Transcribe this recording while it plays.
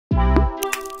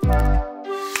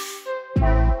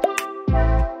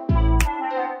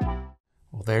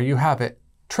there you have it.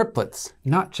 Triplets,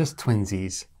 not just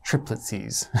twinsies,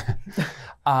 tripletsies.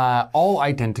 All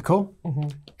identical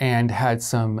and had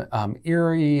some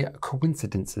eerie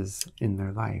coincidences in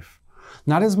their life.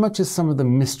 Not as much as some of the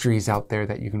mysteries out there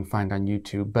that you can find on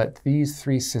YouTube, but these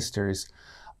three sisters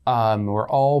were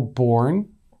all born,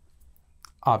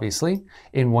 obviously,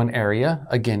 in one area.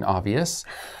 Again, obvious.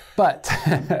 But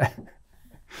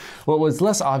what was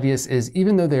less obvious is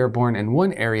even though they were born in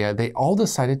one area, they all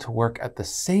decided to work at the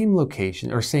same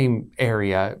location or same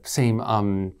area, same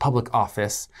public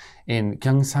office in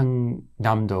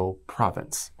Gyeongsang-namdo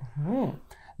province.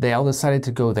 They all decided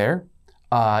to go there,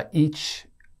 each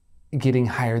getting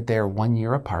hired there 1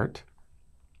 year apart.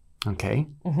 Okay,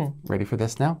 ready for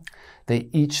this now? They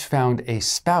each found a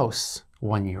spouse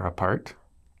 1 year apart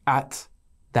at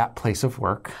that place of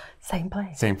work. Same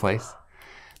place. Same place.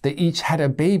 They each had a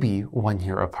baby 1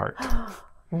 year apart.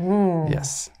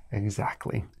 Yes,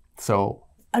 exactly. So.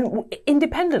 And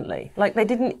independently? Like they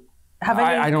didn't have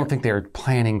any... I don't think they were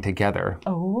planning together.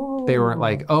 Oh. They weren't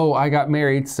like, oh, I got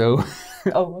married, so...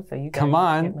 Oh, so you come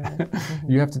on.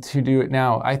 You have to do it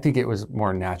now. I think it was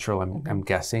more natural, I'm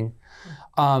guessing.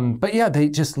 But yeah, they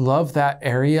just love that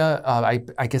area.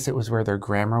 I guess it was where their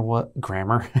grandma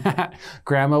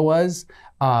was.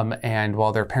 And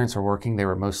while their parents were working, they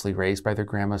were mostly raised by their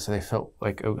grandma, so they felt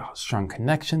like a strong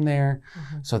connection there.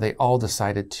 So they all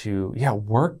decided to,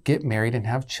 work, get married, and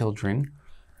have children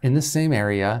in the same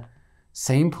area,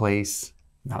 same place.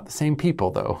 Not the same people,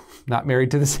 though. Not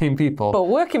married to the same people. But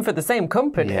working for the same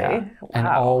company. Yeah, wow. And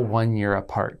all 1 year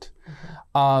apart.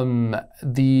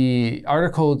 The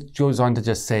article goes on to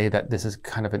just say that this is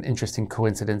kind of an interesting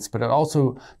coincidence, but it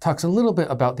also talks a little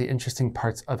bit about the interesting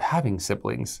parts of having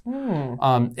siblings.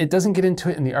 It doesn't get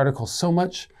into it in the article so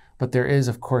much, but there is,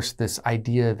 of course, this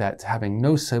idea that having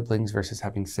no siblings versus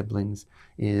having siblings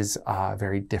is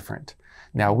very different.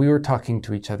 Now, we were talking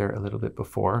to each other a little bit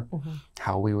before,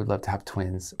 how we would love to have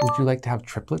twins. Would you like to have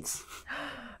triplets?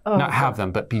 Oh, not have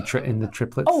them, but be in the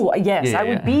triplets? Oh, yes, I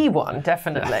would be one,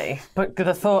 definitely. But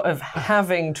the thought of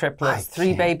having triplets,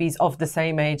 three babies of the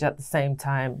same age at the same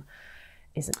time,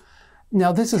 isn't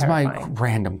Now, this is my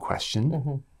random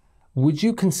question. Would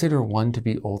you consider one to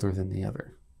be older than the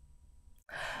other?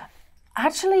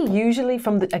 Actually, usually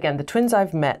from the twins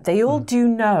I've met, they all do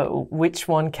know which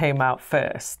one came out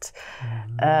first.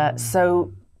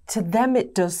 So to them,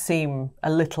 it does seem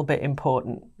a little bit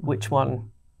important which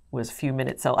one was a few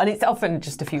minutes old. And it's often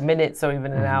just a few minutes or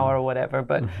even an hour or whatever,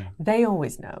 but they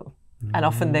always know. And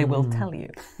often they will tell you.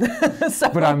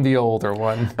 But I'm the older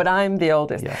one. But I'm the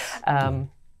oldest. Yes.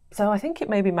 So I think it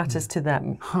maybe matters to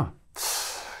them.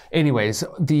 Anyways,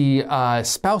 the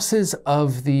spouses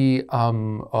of the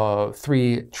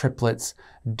three triplets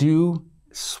do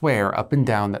swear up and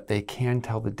down that they can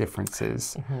tell the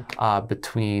differences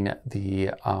between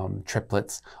the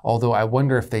triplets. Although I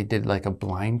wonder if they did like a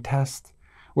blind test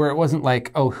where it wasn't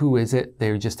like, oh, who is it?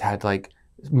 They just had like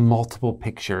multiple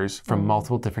pictures from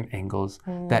multiple different angles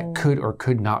that could or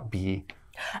could not be.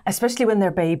 Especially when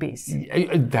they're babies.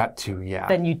 That too, yeah.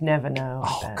 Then you'd never know.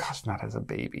 Oh gosh, not as a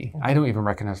baby. I don't even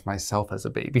recognize myself as a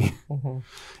baby.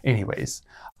 Anyways,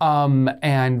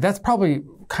 and that's probably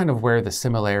kind of where the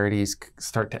similarities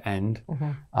start to end.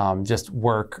 Just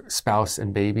work, spouse,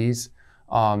 and babies.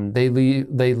 They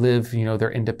live,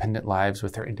 their independent lives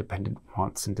with their independent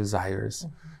wants and desires.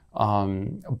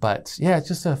 But yeah, it's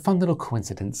just a fun little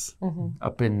coincidence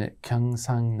up in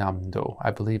Gyeongsang-namdo.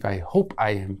 I hope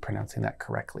I am pronouncing that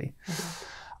correctly.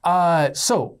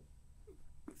 So,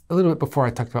 a little bit before I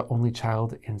talked about only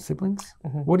child and siblings.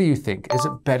 What do you think? Is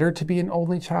it better to be an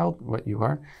only child, what you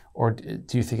are, or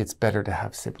do you think it's better to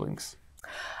have siblings?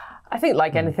 I think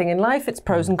like anything in life, it's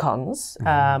pros and cons.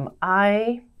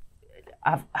 I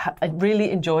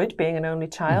really enjoyed being an only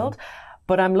child.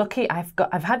 But I'm lucky.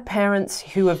 I've had parents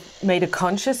who have made a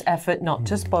conscious effort not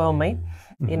to spoil me,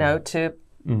 to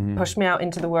push me out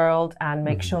into the world and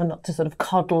make sure not to sort of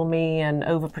coddle me and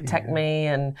overprotect me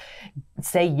and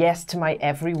say yes to my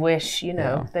every wish.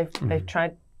 They've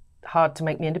tried hard to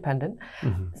make me independent.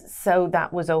 So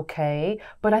that was okay.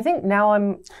 But I think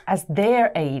now as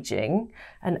they're aging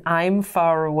and I'm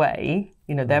far away,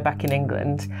 they're back in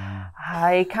England,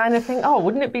 I kind of think,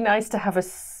 wouldn't it be nice to have a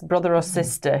brother or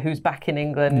sister who's back in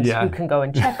England who can go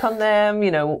and check on them,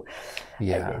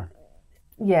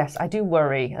 Yes, I do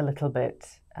worry a little bit.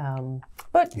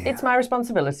 But it's my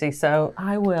responsibility, so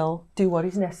I will do what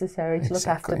is necessary to look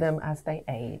after them as they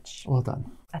age. Well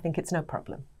done. I think it's no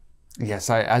problem. Yes,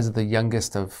 as the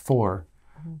youngest of four,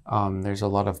 there's a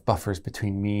lot of buffers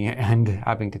between me and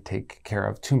having to take care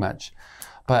of too much.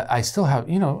 But I still have,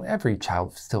 every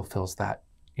child still feels that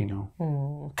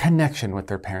connection with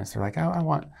their parents. They're like, I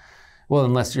want, well,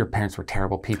 unless your parents were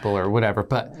terrible people or whatever,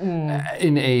 but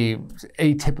in a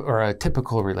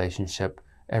typical relationship,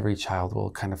 every child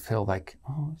will kind of feel like,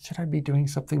 oh, should I be doing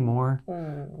something more?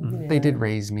 They did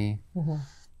raise me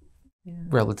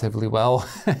relatively well.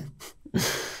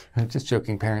 Just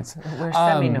joking, parents. We're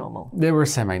semi-normal. They were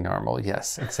semi-normal,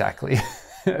 yes, exactly.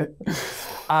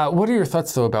 What are your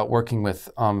thoughts, though, about working with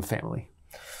family,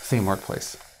 same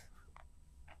workplace?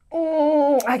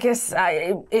 I guess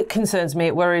it concerns me.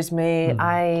 It worries me.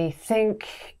 I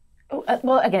think,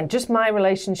 well, again, just my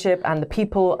relationship and the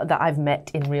people that I've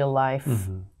met in real life,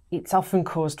 it's often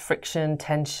caused friction,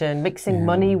 tension, mixing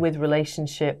money with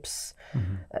relationships,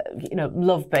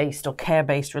 love-based or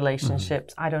care-based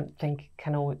relationships. I don't think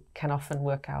can often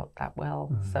work out that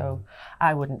well. So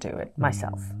I wouldn't do it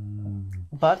myself.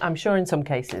 But I'm sure in some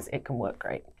cases it can work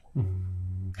great.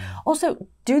 Also,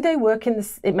 do they work in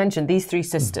this? It mentioned these three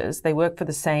sisters. They work for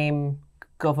the same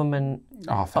government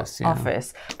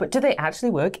office. But do they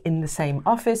actually work in the same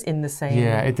office, in the same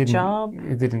job?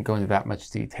 It didn't go into that much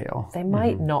detail. They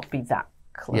might not be that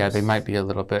close. Yeah, they might be a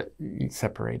little bit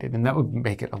separated, and that would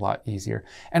make it a lot easier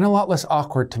and a lot less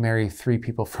awkward to marry three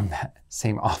people from that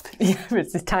same office. Yeah,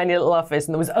 it's this tiny little office,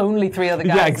 and there was only three other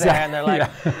guys there, and they're like,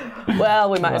 well,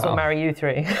 we might as well marry you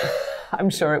three. I'm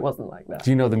sure it wasn't like that.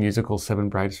 Do you know the musical Seven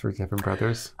Brides for Seven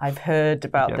Brothers? I've heard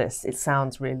about this. It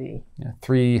sounds really... Yeah,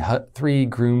 three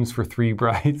grooms for three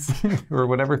brides, or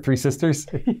whatever, three sisters.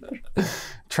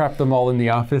 Trap them all in the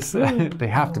office. They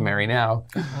have to marry now.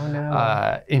 Oh,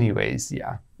 no. Anyways,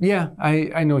 yeah. Yeah,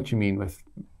 I know what you mean with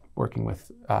working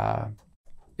with... I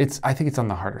think it's on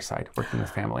the harder side, working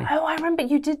with family. Oh, I remember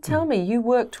you did tell me you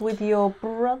worked with your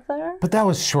brother. But that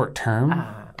was short term.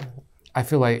 I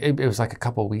feel like it was like a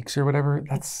couple weeks or whatever.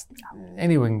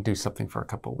 Anyone can do something for a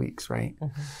couple weeks, right?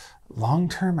 Long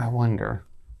term, I wonder.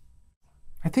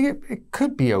 I think it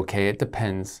could be okay. It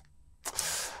depends.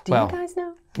 Do you guys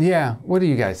know? Yeah. What do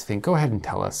you guys think? Go ahead and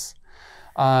tell us.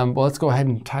 Well, let's go ahead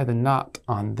and tie the knot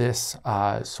on this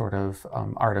sort of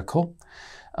article.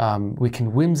 We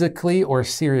can whimsically or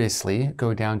seriously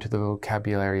go down to the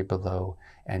vocabulary below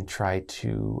and try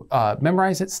to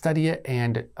memorize it, study it,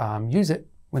 and use it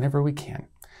whenever we can.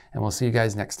 And we'll see you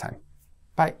guys next time.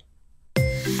 Bye.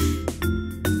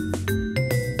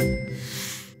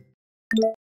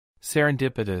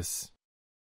 Serendipitous.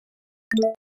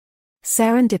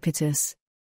 Serendipitous.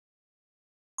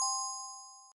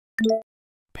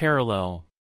 Parallel.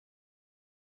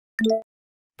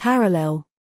 Parallel.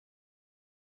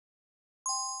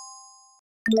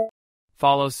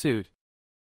 Follow suit.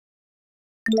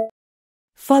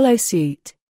 Follow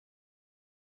suit.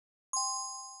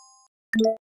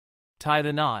 Tie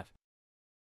the knot.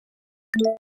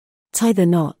 Tie the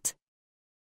knot.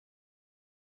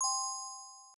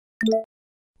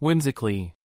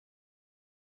 Whimsically.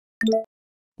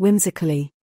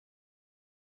 Whimsically.